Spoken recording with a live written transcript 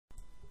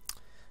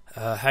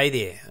Hey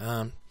there,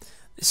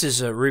 this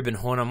is Ruben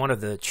Horn. I'm one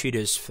of the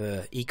tutors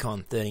for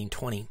Econ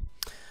 1320.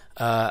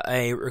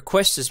 A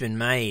request has been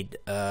made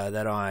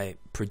that I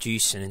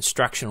produce an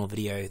instructional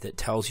video that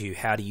tells you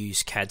how to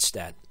use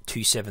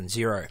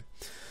Kaddstat270.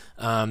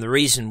 The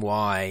reason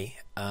why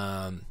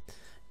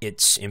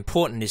it's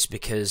important is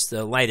because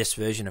the latest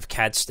version of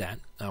Kaddstat,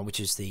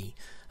 which is the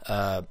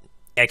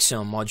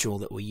Excel module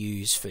that we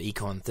use for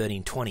Econ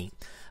 1320,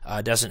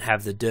 doesn't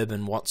have the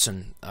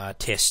Durbin-Watson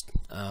test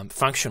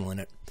functional in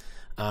it.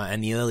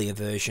 And the earlier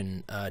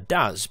version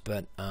does,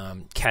 but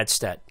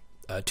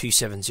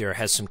Kaddstat270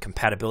 has some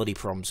compatibility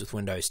problems with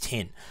Windows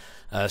 10.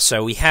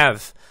 So we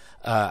have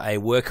a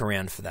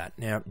workaround for that.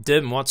 Now,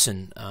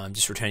 Durbin-Watson,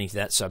 just returning to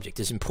that subject,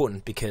 is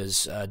important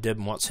because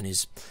Durbin-Watson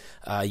is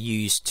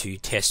used to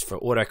test for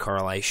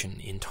autocorrelation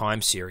in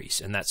time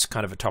series, and that's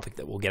kind of a topic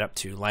that we'll get up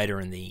to later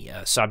in the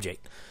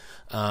subject.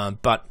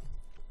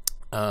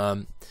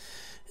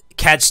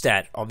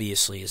 Kaddstat,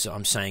 obviously, as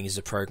I'm saying, is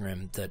a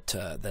program that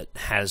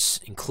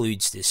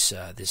includes this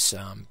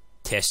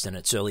test in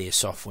its earlier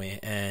software,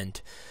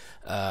 and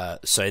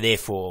so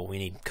therefore we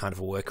need kind of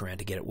a workaround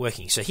to get it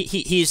working. So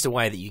here's the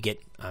way that you get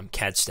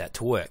Kaddstat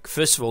to work.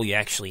 First of all, you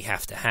actually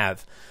have to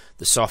have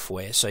the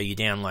software, so you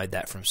download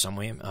that from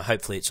somewhere.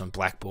 Hopefully it's on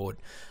Blackboard.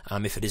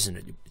 If it isn't,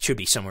 it should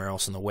be somewhere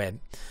else on the web.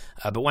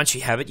 But once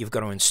you have it, you've got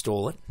to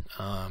install it,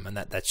 and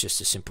that's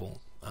just a simple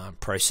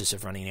process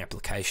of running an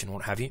application,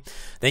 what have you.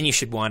 Then you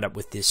should wind up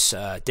with this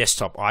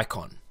desktop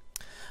icon.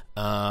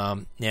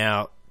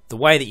 Now, the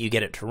way that you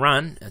get it to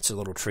run, it's a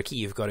little tricky.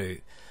 You've got to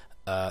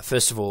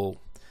first of all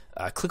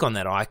click on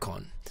that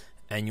icon,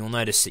 and you'll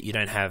notice that you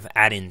don't have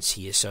add-ins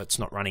here, so it's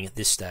not running at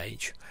this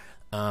stage.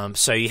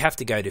 So you have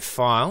to go to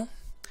File,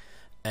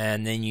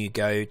 and then you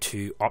go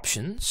to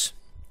Options,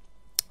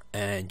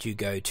 and you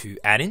go to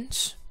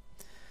Add-ins,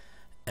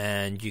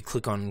 and you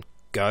click on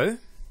Go.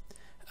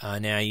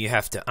 Now you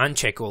have to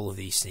uncheck all of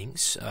these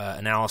things: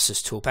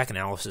 Analysis Toolpack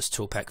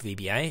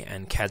VBA,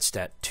 and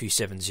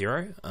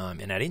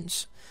Kaddstat270 in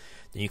add-ins.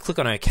 Then you click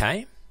on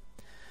OK.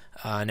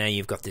 Now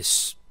you've got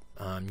this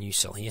new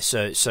cell here.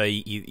 So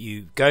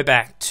you go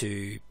back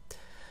to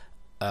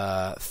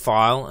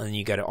File, and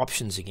you go to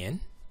Options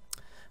again.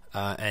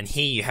 And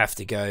here you have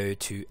to go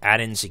to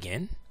Add-ins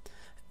again,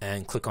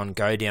 and click on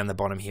Go down the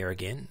bottom here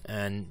again.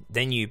 And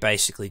then you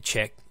basically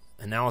check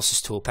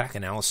Analysis Toolpack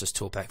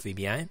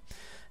VBA,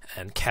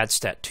 and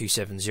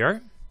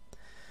Kaddstat270.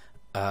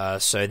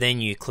 So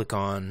then you click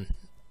on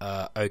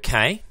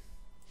OK,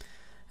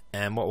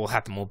 and what will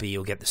happen will be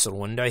you'll get this little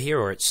window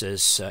here where it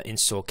says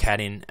install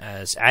Caddin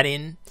as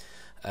add-in,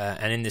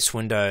 and in this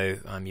window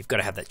you've got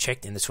to have that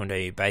checked. In this window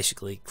you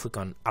basically click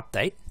on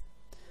Update.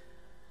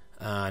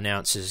 Now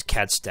it says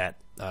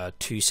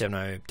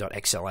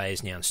Kaddstat270.xla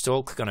is now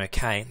installed. Click on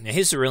OK. Now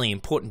here's the really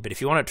important bit. If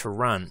you want it to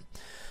run,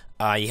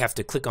 you have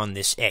to click on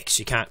this X.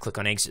 You can't click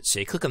on Exit, so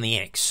you click on the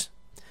X.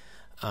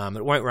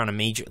 It won't run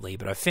immediately,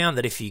 but I found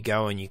that if you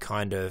go and you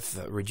kind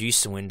of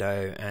reduce the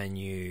window and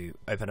you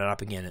open it up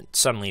again, it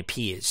suddenly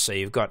appears. So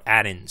you've got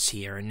add-ins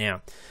here, and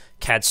now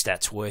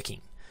Kadstat's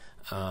working.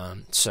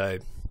 Just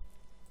to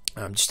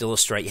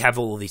illustrate, you have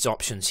all of these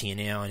options here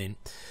now, and in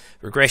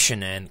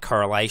regression and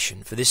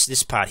correlation, for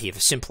this part here,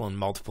 for simple and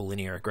multiple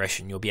linear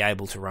regression, you'll be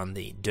able to run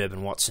the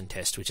Durbin-Watson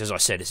test, which, as I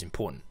said, is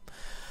important.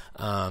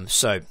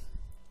 So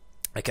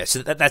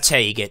that's how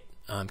you get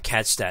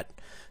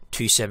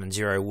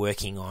Kaddstat270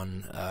 working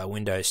on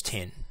Windows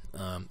 10.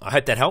 I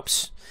hope that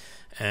helps,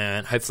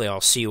 and hopefully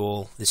I'll see you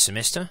all this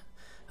semester.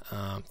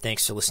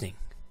 Thanks for listening.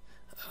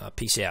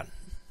 Peace out.